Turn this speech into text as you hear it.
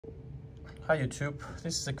Hi YouTube,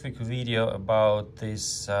 this is a quick video about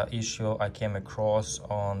this issue I came across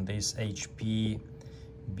on this HP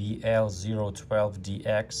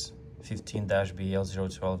BL012DX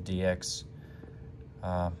 15-BL012DX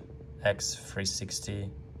X360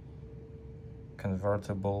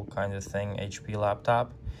 convertible kind of thing HP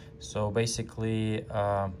laptop. So basically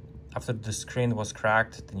after the screen was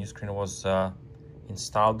cracked, the new screen was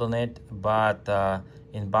installed on it, but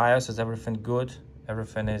in BIOS is everything good.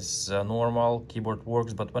 Everything is normal, keyboard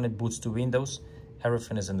works, but when it boots to Windows,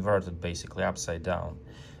 everything is inverted, basically upside down.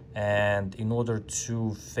 And in order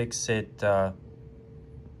to fix it,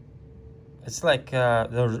 it's like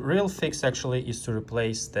the real fix actually is to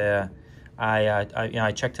replace the,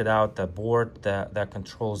 I checked it out, the board that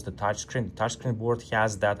controls the touchscreen. The touchscreen board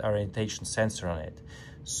has that orientation sensor on it,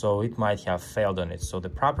 so it might have failed on it. So the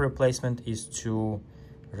proper replacement is to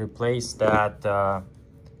replace that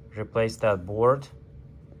board,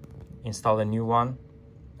 install a new one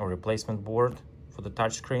or replacement board for the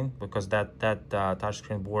touchscreen, because that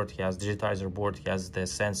touchscreen board has, digitizer board has the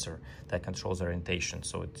sensor that controls orientation,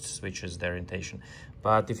 so it switches the orientation.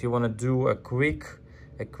 But if you want to do a quick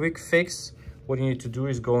fix, what you need to do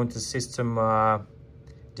is go into System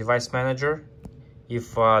Device Manager.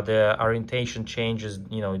 If the orientation changes,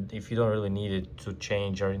 if you don't really need it to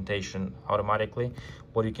change orientation automatically,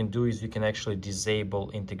 what you can do is you can actually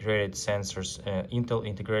disable integrated sensors, Intel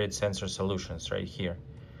integrated sensor solutions right here.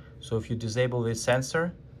 So if you disable this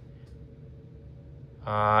sensor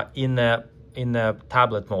in a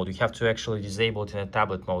tablet mode, you have to actually disable it in a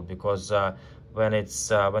tablet mode, because when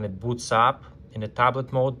it boots up in a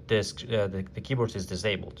tablet mode, the keyboard is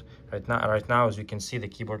disabled. Right now, as you can see, the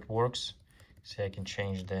keyboard works. See, I can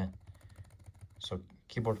change so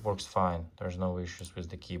keyboard works fine. There's no issues with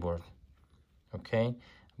the keyboard. Okay,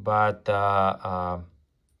 but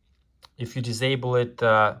if you disable it,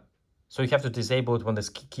 so you have to disable it when this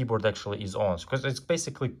keyboard actually is on, because it's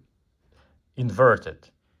basically inverted.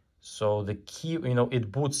 So the key,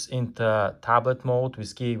 it boots into tablet mode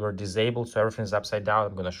with keyboard disabled, so everything is upside down.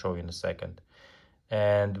 I'm going to show you in a second.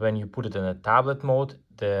 And when you put it in a tablet mode,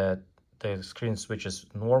 the screen switches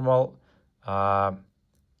normal,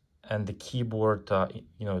 and the keyboard,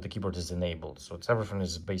 the keyboard is enabled. So everything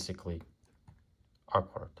is basically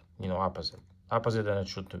upward, opposite than it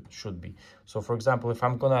should be. So for example, if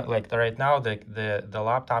I'm gonna, like right now, the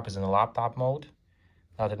laptop is in a laptop mode,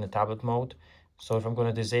 not in the tablet mode. So if I'm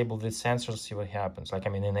gonna disable this sensor, see what happens.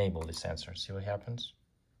 Enable the sensor, see what happens.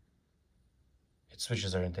 It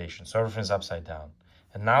switches orientation, so everything's upside down.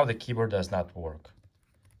 And now the keyboard does not work.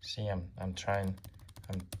 See, I'm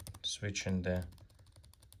switching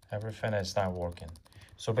everything, it's not working.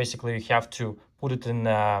 So basically you have to put it in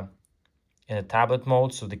a tablet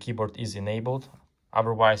mode, so the keyboard is enabled.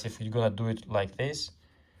 Otherwise, if you're gonna do it like this,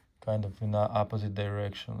 kind of in the opposite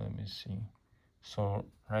direction, let me see. So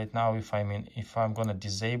right now, if I'm gonna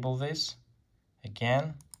disable this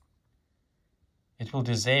again, it will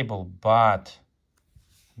disable, but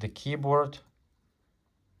the keyboard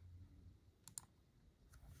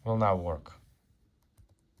will not work.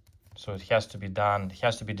 So it has to be done. It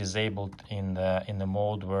has to be disabled in the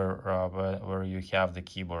mode where you have the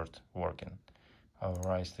keyboard working.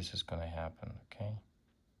 Otherwise, this is going to happen. Okay.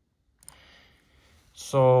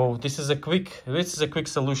 So this is a quick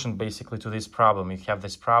solution basically to this problem. If you have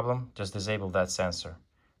this problem, just disable that sensor,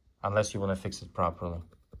 unless you want to fix it properly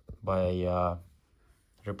by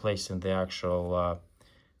replacing the actual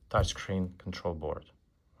touchscreen control board.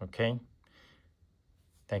 Okay.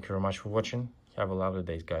 Thank you very much for watching. Have a lovely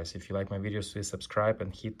day, guys. If you like my videos, please subscribe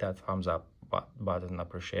and hit that thumbs up button.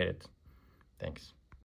 Appreciate it. Thanks.